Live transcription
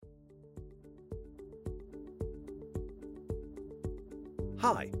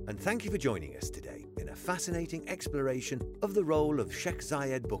Hi, and thank you for joining us today in a fascinating exploration of the role of Sheikh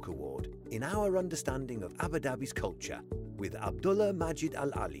Zayed Book Award in our understanding of Abu Dhabi's culture with Abdullah Majid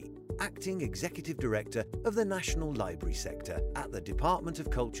Al Ali, Acting Executive Director of the National Library Sector at the Department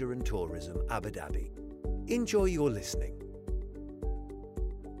of Culture and Tourism, Abu Dhabi. Enjoy your listening.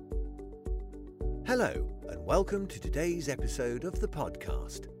 Hello, and welcome to today's episode of the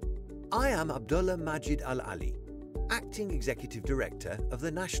podcast. I am Abdullah Majid Al Ali, Acting Executive Director of the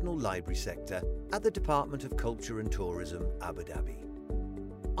National Library Sector at the Department of Culture and Tourism, Abu Dhabi.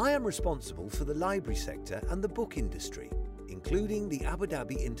 I am responsible for the library sector and the book industry, including the Abu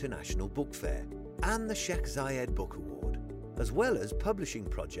Dhabi International Book Fair and the Sheikh Zayed Book Award, as well as publishing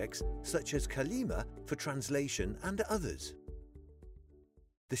projects such as Kalima for translation and others.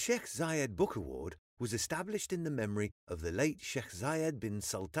 The Sheikh Zayed Book Award was established in the memory of the late Sheikh Zayed bin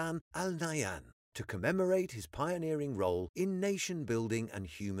Sultan Al Nahyan to commemorate his pioneering role in nation building and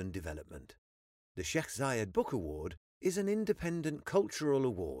human development. The Sheikh Zayed Book Award is an independent cultural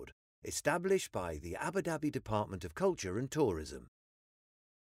award established by the Abu Dhabi Department of Culture and Tourism.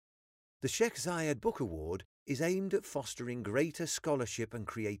 The Sheikh Zayed Book Award is aimed at fostering greater scholarship and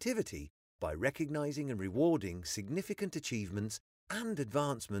creativity by recognizing and rewarding significant achievements and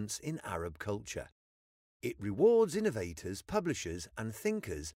advancements in Arab culture. It rewards innovators, publishers, and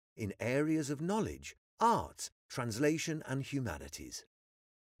thinkers in areas of knowledge, arts, translation, and humanities.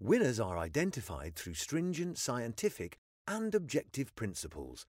 Winners are identified through stringent scientific and objective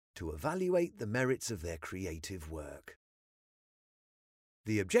principles to evaluate the merits of their creative work.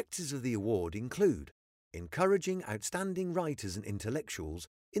 The objectives of the award include encouraging outstanding writers and intellectuals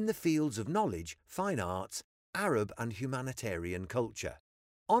in the fields of knowledge, fine arts, Arab and humanitarian culture,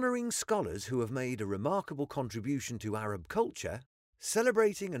 honouring scholars who have made a remarkable contribution to Arab culture,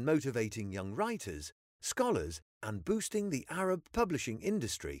 celebrating and motivating young writers, scholars, and boosting the Arab publishing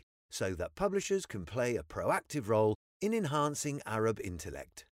industry so that publishers can play a proactive role in enhancing Arab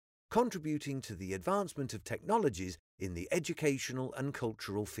intellect, contributing to the advancement of technologies in the educational and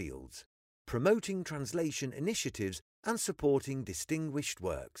cultural fields, promoting translation initiatives and supporting distinguished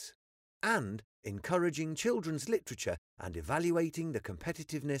works, and encouraging children's literature and evaluating the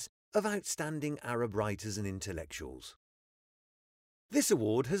competitiveness of outstanding Arab writers and intellectuals. This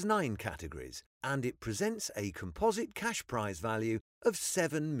award has 9 categories, and it presents a composite cash prize value of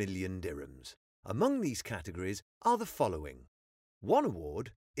 7 million dirhams. Among these categories are the following. One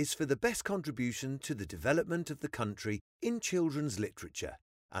award is for the best contribution to the development of the country in children's literature,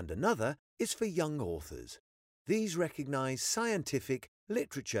 and another is for young authors. These recognise scientific,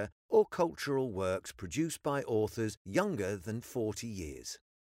 literature, or cultural works produced by authors younger than 40 years.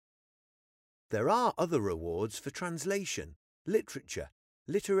 There are other awards for translation, literature,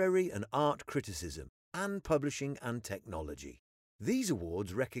 literary and art criticism, and publishing and technology. These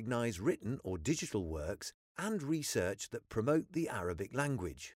awards recognise written or digital works and research that promote the Arabic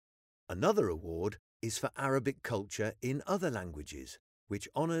language. Another award is for Arabic culture in other languages, which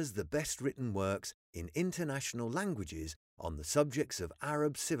honours the best written works in international languages on the subjects of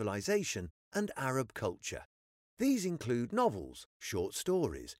Arab civilization and Arab culture. These include novels, short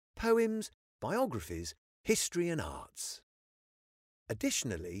stories, poems, biographies, history and arts.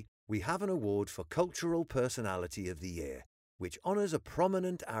 Additionally, we have an award for Cultural Personality of the Year, which honours a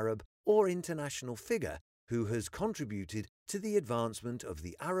prominent Arab or international figure who has contributed to the advancement of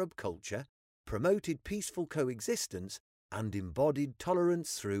the Arab culture, promoted peaceful coexistence, and embodied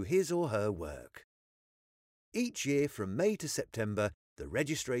tolerance through his or her work. Each year from May to September, the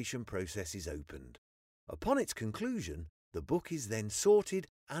registration process is opened. Upon its conclusion, the book is then sorted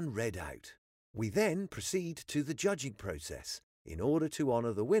and read out. We then proceed to the judging process in order to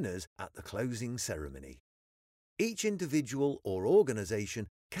honour the winners at the closing ceremony. Each individual or organisation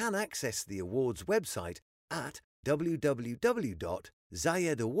can access the award's website at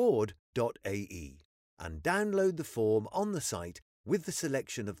www.zayedaward.ae and download the form on the site with the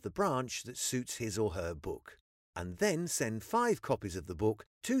selection of the branch that suits his or her book, and then send 5 copies of the book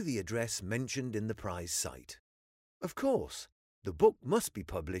to the address mentioned in the prize site. Of course, the book must be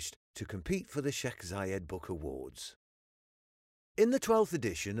published to compete for the Sheikh Zayed Book Awards. In the 12th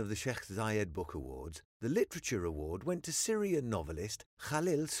edition of the Sheikh Zayed Book Awards, the Literature Award went to Syrian novelist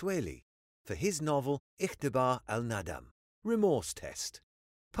Khalil Sweli for his novel Ikhtibar al-Nadam, Remorse Test,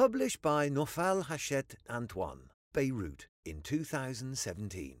 published by Nofal Hachette Antoine, Beirut, in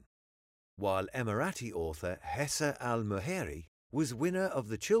 2017, while Emirati author Hessa al-Muhairi was winner of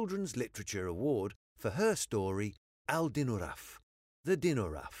the Children's Literature Award for her story Al-Dinuraf, The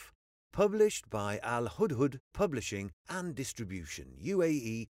Dinuraf, published by Al-Hudhud Publishing and Distribution,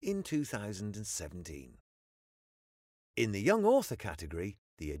 UAE, in 2017. In the Young Author category,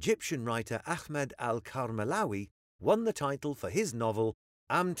 the Egyptian writer Ahmed al-Karmalawi won the title for his novel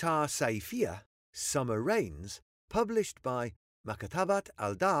Amtar Saifiyah, Summer Rains, published by Maktabat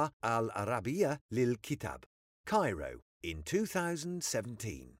al-Dar al-Arabiya lil Kitab, Cairo, in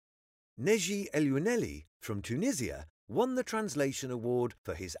 2017. Neji Elouneli from Tunisia won the Translation Award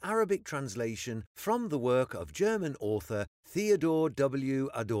for his Arabic translation from the work of German author Theodor W.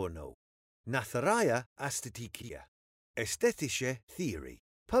 Adorno, Natharaya Estetikia, Aesthetische Theory,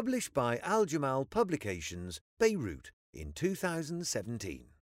 published by Al-Jamal Publications, Beirut, in 2017.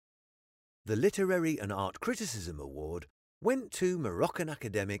 The Literary and Art Criticism Award went to Moroccan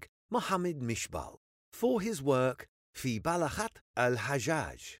academic Mohamed Mishbal for his work Fi Balaghat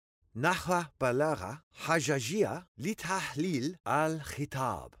al-Hajjaj, Nahwa Balagha Hajjajiyya Litahlil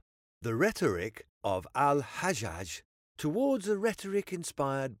al-Khitab, the rhetoric of al-Hajjaj towards a rhetoric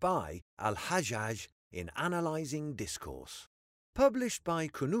inspired by al-Hajjaj in analysing discourse, published by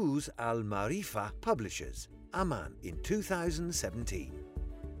Kunuz al-Marifa Publishers, Amman, in 2017.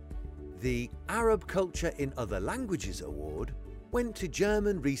 The Arab Culture in Other Languages Award went to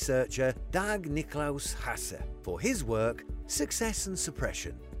German researcher Dag Niklaus Hasse for his work Success and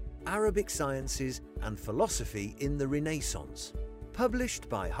Suppression, Arabic Sciences and Philosophy in the Renaissance, published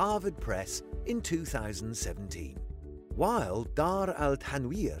by Harvard Press in 2017. While Dar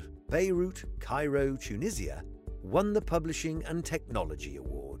al-Tanwir, Beirut, Cairo, Tunisia, won the Publishing and Technology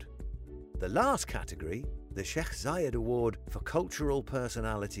Award. The last category, the Sheikh Zayed Award for Cultural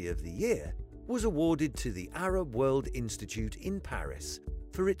Personality of the Year, was awarded to the Arab World Institute in Paris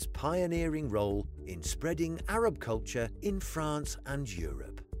for its pioneering role in spreading Arab culture in France and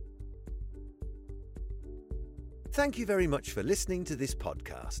Europe. Thank you very much for listening to this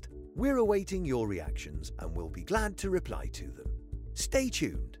podcast. We're awaiting your reactions and we'll be glad to reply to them. Stay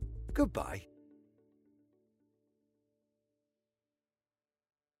tuned. Goodbye.